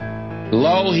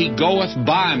Lo, he goeth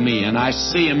by me, and I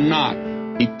see him not.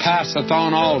 He passeth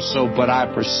on also, but I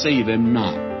perceive him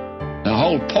not. The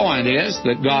whole point is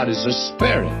that God is a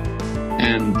spirit,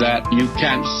 and that you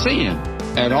can't see him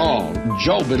at all.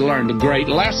 Job had learned a great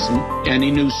lesson, and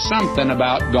he knew something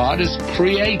about God as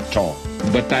creator,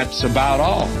 but that's about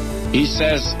all. He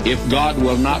says, if God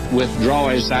will not withdraw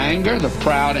his anger, the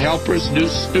proud helpers do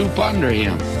stoop under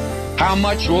him. How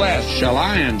much less shall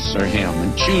I answer him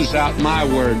and choose out my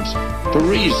words to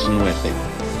reason with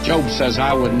him? Job says,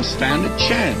 I wouldn't stand a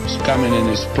chance coming in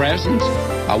his presence.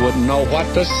 I wouldn't know what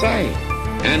to say.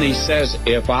 And he says,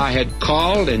 if I had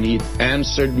called and he'd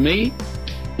answered me,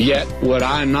 yet would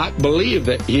I not believe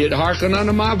that he had hearkened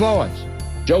unto my voice.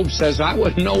 Job says, I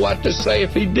wouldn't know what to say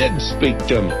if he did speak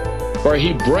to me. For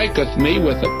he breaketh me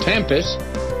with a tempest,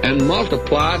 and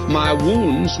multiplieth my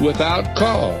wounds without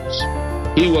cause.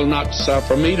 He will not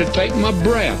suffer me to take my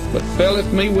breath, but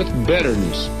filleth me with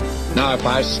bitterness. Now if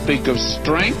I speak of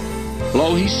strength,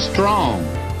 lo, he's strong.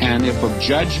 And if of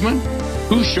judgment,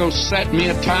 who shall set me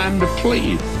a time to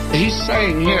plead? He's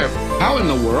saying here, how in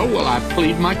the world will I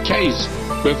plead my case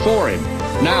before him?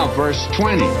 Now verse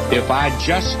 20, if I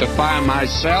justify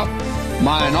myself,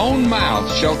 mine own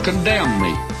mouth shall condemn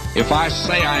me. If I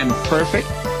say I am perfect,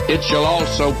 it shall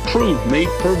also prove me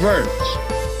perverse.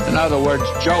 In other words,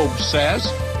 Job says,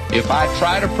 if I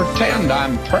try to pretend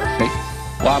I'm perfect,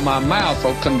 why, my mouth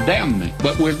will condemn me.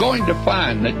 But we're going to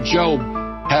find that Job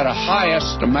had a high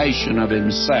estimation of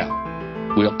himself.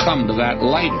 We'll come to that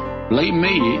later. Believe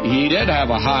me, he did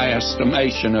have a high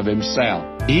estimation of himself.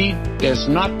 He is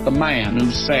not the man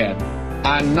who said,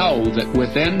 I know that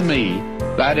within me,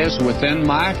 that is within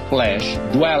my flesh,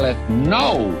 dwelleth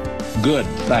no good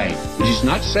thing. He's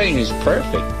not saying he's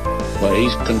perfect, but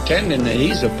he's contending that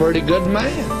he's a pretty good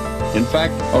man. In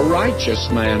fact, a righteous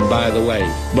man, by the way.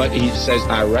 But he says,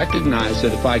 I recognize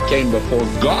that if I came before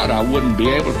God, I wouldn't be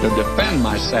able to defend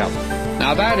myself.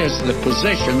 Now that is the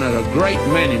position that a great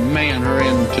many men are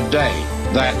in today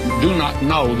that do not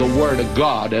know the Word of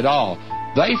God at all.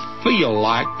 They feel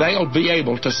like they'll be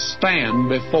able to stand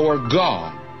before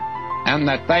God and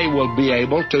that they will be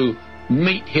able to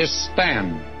meet His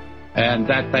standard and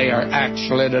that they are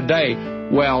actually today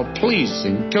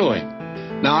well-pleasing to Him.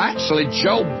 Now actually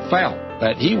Job felt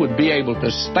that he would be able to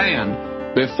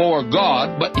stand before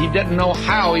God, but he didn't know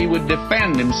how he would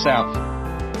defend himself.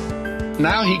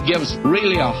 Now he gives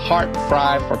really a heart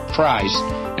cry for Christ,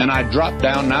 and I drop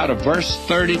down now to verse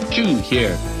 32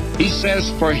 here. He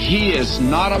says, for he is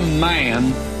not a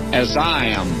man as I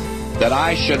am, that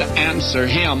I should answer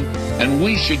him, and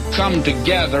we should come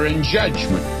together in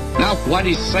judgment. Now what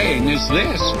he's saying is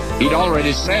this. He'd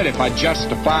already said, if I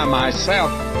justify myself,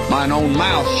 mine own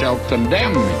mouth shall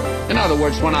condemn me. In other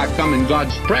words, when I come in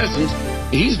God's presence,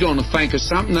 He's going to think of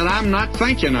something that I'm not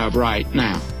thinking of right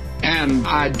now. And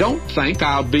I don't think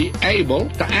I'll be able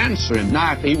to answer him.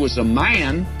 Now, if he was a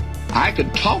man, I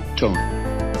could talk to him.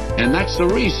 And that's the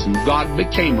reason God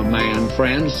became a man,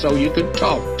 friends, so you could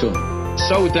talk to him.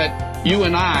 So that you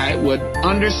and I would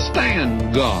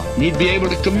understand God. He'd be able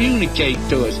to communicate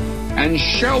to us and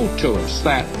show to us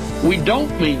that we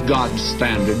don't meet God's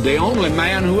standard. The only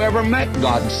man who ever met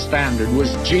God's standard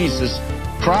was Jesus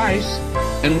Christ.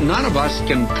 And none of us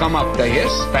can come up to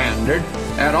His standard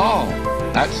at all.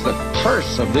 That's the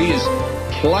curse of these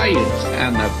plays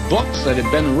and the books that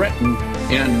have been written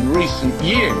in recent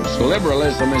years.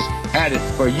 Liberalism has had it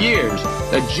for years,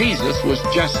 that Jesus was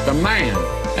just a man.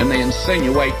 And they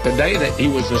insinuate today that He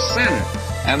was a sinner.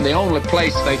 And the only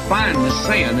place they find the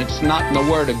sin, it's not in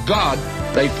the Word of God.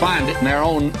 They find it in their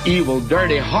own evil,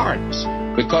 dirty hearts.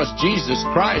 Because Jesus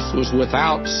Christ was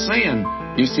without sin,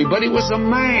 you see, but He was a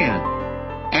man.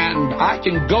 And I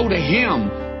can go to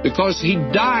Him because He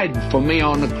died for me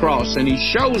on the cross, and He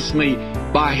shows me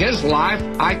by His life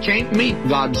I can't meet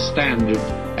God's standard,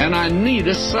 and I need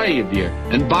a Savior.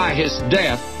 And by His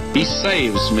death, He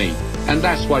saves me. And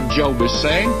that's what Job is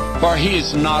saying, for he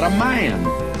is not a man,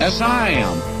 as I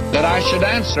am, that I should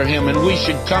answer him, and we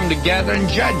should come together in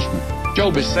judgment.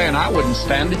 Job is saying, I wouldn't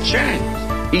stand a chance.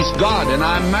 He's God, and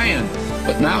I'm man.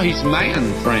 But now he's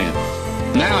man, friend.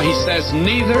 Now he says,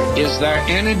 neither is there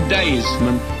any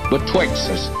daysman betwixt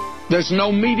us. There's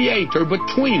no mediator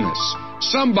between us.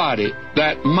 Somebody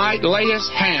that might lay his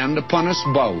hand upon us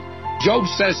both. Job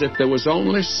says if there was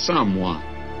only someone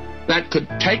that could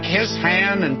take his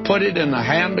hand and put it in the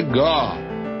hand of God,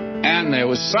 and there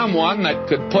was someone that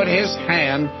could put his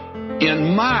hand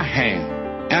in my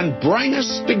hand and bring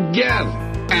us together,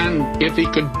 and if he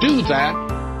could do that,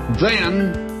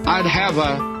 then I'd have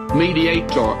a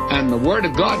mediator. And the Word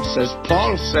of God says,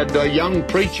 Paul said to a young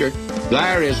preacher,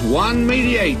 there is one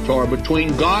mediator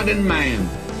between God and man,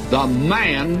 the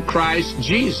man Christ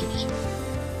Jesus.